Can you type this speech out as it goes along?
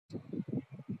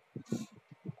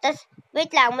Tas,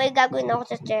 wait lang, may gagawin ako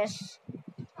sa chest.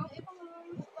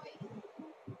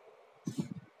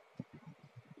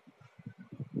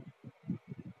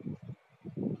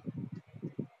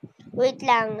 Wait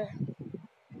lang.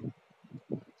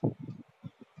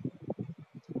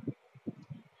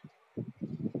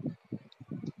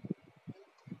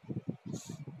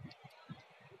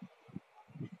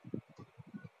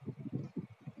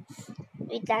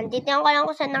 Wait lang, titignan ko lang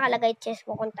kung saan nakalagay chest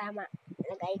ko kung tama.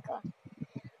 Lagay ko.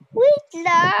 Wait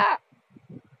lang!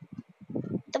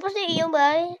 Tapos na yung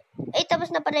bahay. Ay, tapos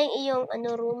na pala yung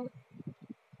iyong room.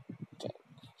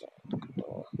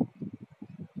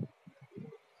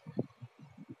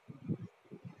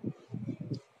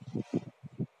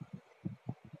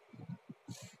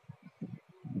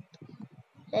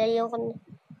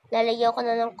 Lalagyan ko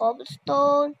na ng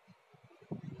cobblestone.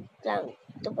 Lang,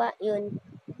 ito ba? Yun.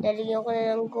 Lalagyan ko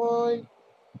na ng gold.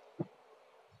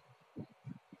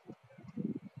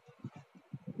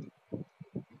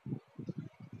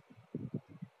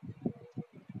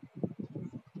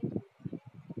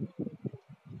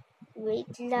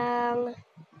 Wait lang.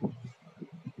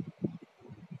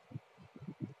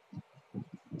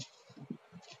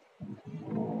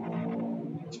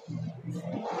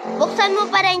 Buksan mo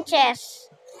pa rin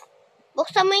chest.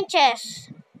 Buksan mo yung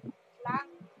chest.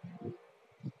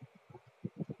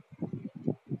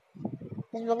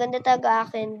 Mas maganda talaga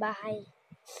akin bahay.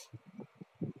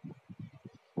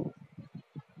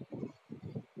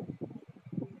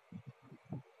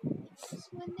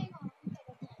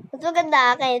 Mas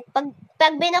maganda akin.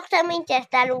 Pag binuksan mo yung chest,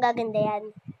 talong gaganda yan.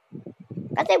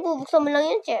 Kasi bubuksan mo lang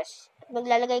yung chest.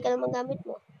 Maglalagay ka ng mga gamit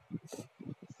mo.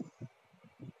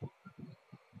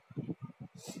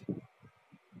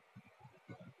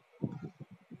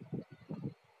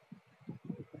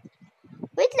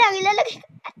 Wait lang, ilalagay ka.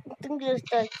 Itong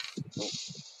glowstone.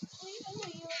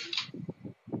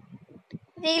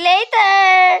 See you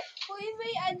later! Uy,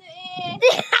 may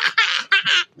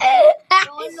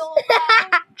lolo ka.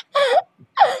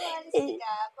 Alis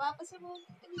ka. Papasabuhin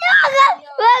ka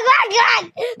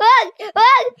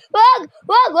Wag!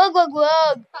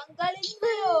 Tanggalin mo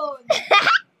yun.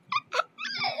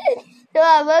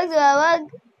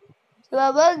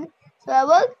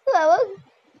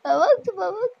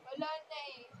 Sumabog. Wala na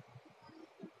eh.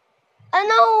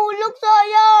 Ano, hulog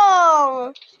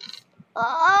sayang.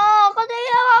 Kasi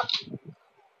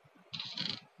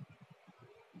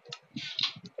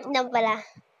Ano pala?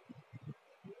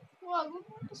 Wag mo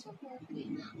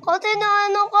pasabuhin. Kasi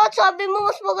sabi mo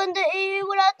mas maganda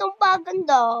wala tong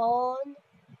pagandahan.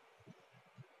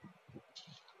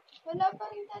 Wala pa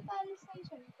rin tatali sa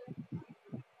isang ko.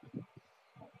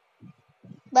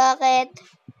 Bakit?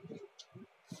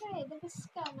 Okay, labas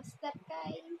ka. Master ka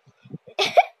eh.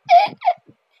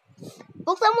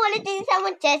 Buksan mo ulit yung isang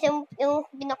chest, yung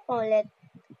binok mo ulit.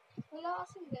 Wala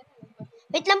kasi gano'n.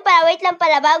 Wait lang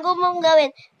pala. Bago mo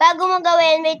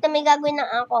gawin, wait na may gagawin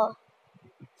ng ako.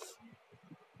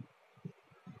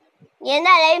 Yan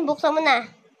na, Lain, buksan mo na.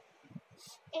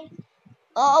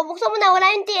 Oo, buksan mo na.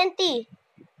 Wala yung TNT.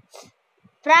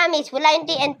 Promise, wala yung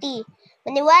TNT.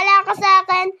 Maniwala ka sa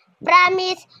akin.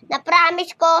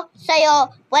 Promise ko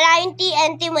sa'yo. Wala yung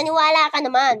TNT. Maniwala ka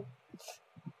naman.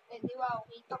 Di ba?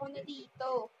 Kita ko na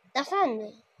dito. Nasaan?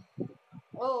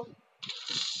 Oh.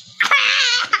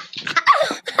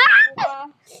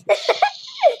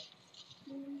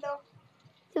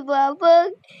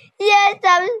 Subabog. Yes,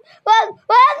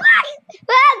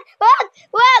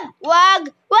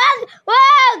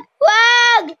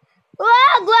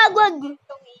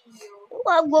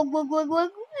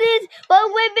 wag. Please. Wag,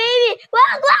 my baby.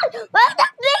 Wag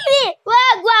that baby.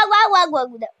 Wag. Wag,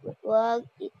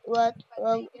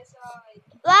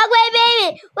 my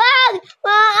baby. Wag.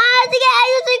 Sige,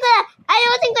 ayusin ko yan.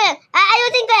 Ayusin ko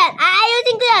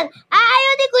yan.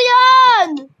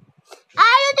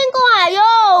 Ayusin ko nga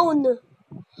yun.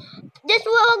 Just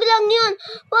wag lang yun.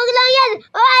 Wag lang yan.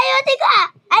 Ayusin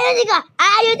ko.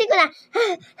 Ayusin ko na.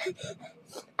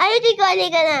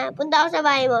 Halika na. Punta ako sa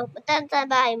bahay mo.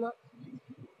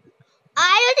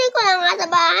 Ayusin ko na nga sa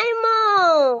bahay mo.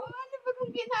 Ano ba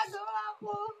kung ginagawa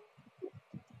ko?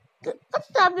 Kasi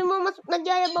sabi mo, mas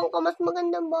nagyayabang ka, mas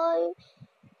magandang bahay.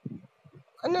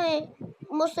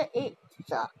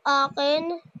 Sa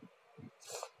akin,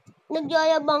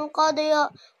 nagyayabang ka, daya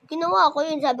ginawa ko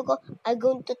yun. Sabi ko, I'm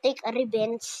going to take a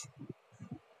revenge.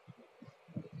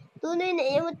 Tunay na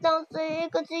imot lang sa'yo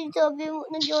kasi sabi mo,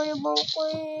 nagyayabang ko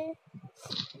eh.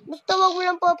 Basta wag mo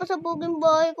lang papasabugin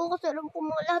bahay ko kasi alam ko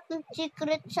mga lahat ng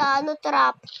secret sa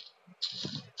trap.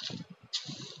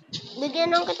 Bigyan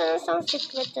lang kita ng isang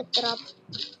secret sa trap.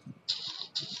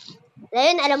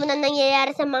 Ngayon, alam mo na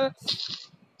nangyayari sa mga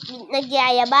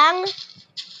Nagyayabang.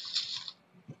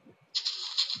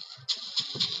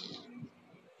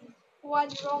 One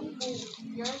wrong move.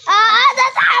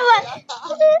 Tatawa!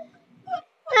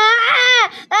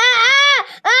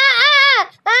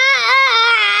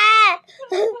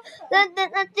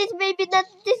 Not this baby, not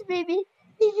this baby.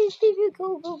 Baby,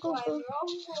 go. One wrong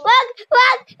move. Wag!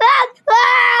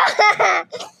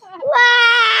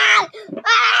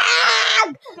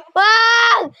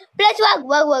 Please, wag.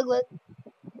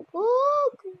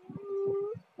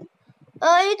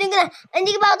 Ayusin ko na.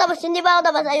 Hindi ba ako tapos?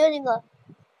 Ayusin ko.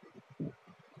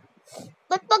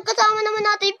 Ba't pagkasama naman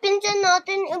natin yung pinsan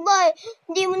natin, iba eh.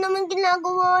 Hindi mo naman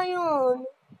ginagawa yun.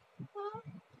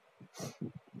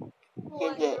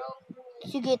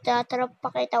 Sige, tatrap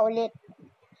pa kita ulit.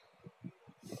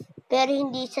 Pero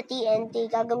hindi sa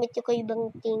TNT. Gagamitin ko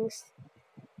ibang things.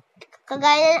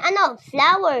 Kagaya ng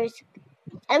flowers.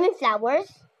 Alam mo yung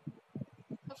flowers?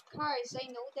 Of course,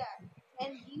 I know that.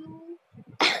 And you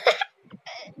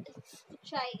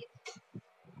try it.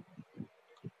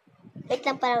 Wait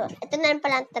lang pala. Ito na rin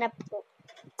pala ang trap ko.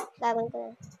 Gagawin ko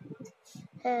na.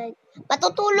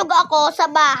 Matutulog ako sa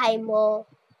bahay mo.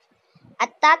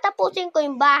 At tatapusin ko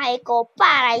yung bahay ko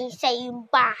para sa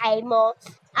yung bahay mo.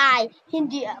 Ay,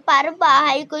 hindi. Para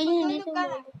bahay ko yung hindi Matulog sa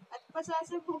ka na. At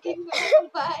pasasabugin ko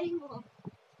ang bahay mo.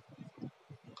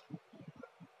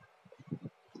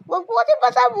 Huwag po kasi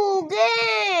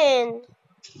pasabugin.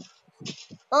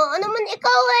 Oo naman,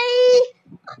 ikaw ay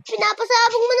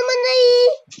pinapasabog mo naman ay.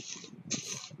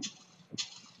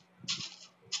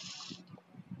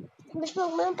 Mas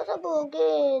huwag mo lang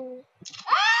pasabugin.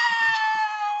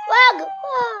 Wag!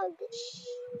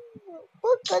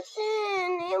 Huwag kasi.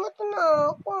 Naiyamat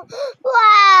na ako.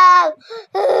 Wag!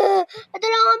 Ito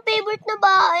lang ang favorite na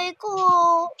bahay ko.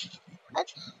 At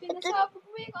Pinasabog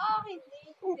mo yung akin eh.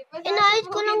 inayos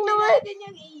ko lang naman.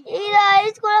 Yung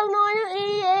Inayos ko lang naman yung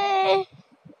iye.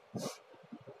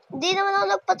 Hindi naman ako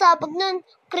nagpasabog nun.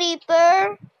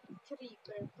 Creeper.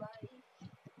 Creeper pa eh.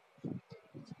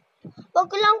 Wag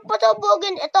lang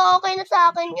pasabugin. Ito okay na sa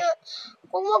akin yan.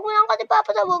 Kung wag mo lang kasi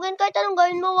papasabugin, kahit anong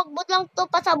gawin mo, wag mo lang to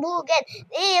pasabugin.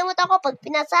 Iiyamot ako pag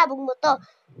pinasabog mo to.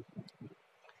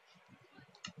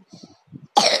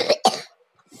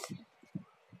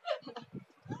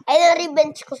 Ay,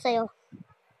 na-revenge ko sa'yo.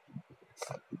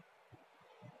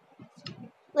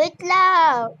 Wait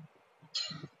lang.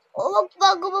 Wag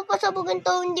bago mo pasabugin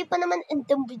to. Hindi pa naman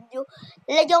endang video.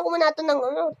 Lalagyan ko muna ito ng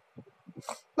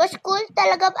mas cool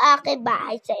talaga aking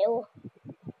bahay sa'yo.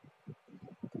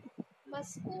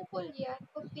 Mas cool yan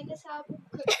pag pinasabog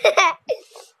ko.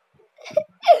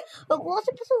 Wag mo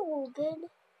kasi pasabugin.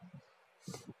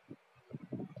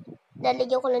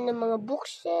 Lalagyan ko lang ng mga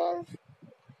bookshelf.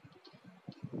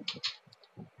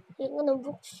 Lalagyan ko ng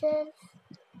bookshelf.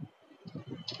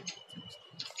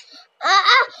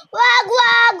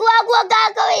 Wag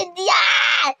gagawin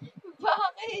yan!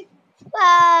 Bakit?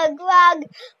 Wag.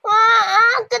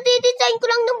 Katidesign ko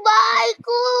lang ng bahay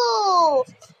ko.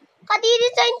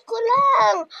 Katidesign ko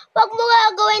lang. Wag mo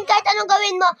gagawin kahit anong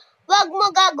gawin mo. Wag mo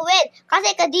gagawin.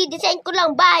 Kasi katidesign ko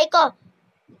lang bahay ko.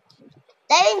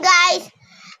 Dahil guys,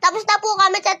 tapos na po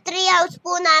kami sa treehouse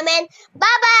po namin.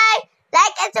 Bye-bye!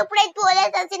 Like and subscribe po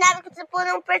ulit ang sinabi ko sa po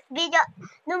nung first video.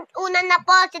 Nung una na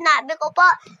po, sinabi ko po.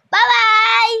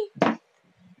 Bye-bye!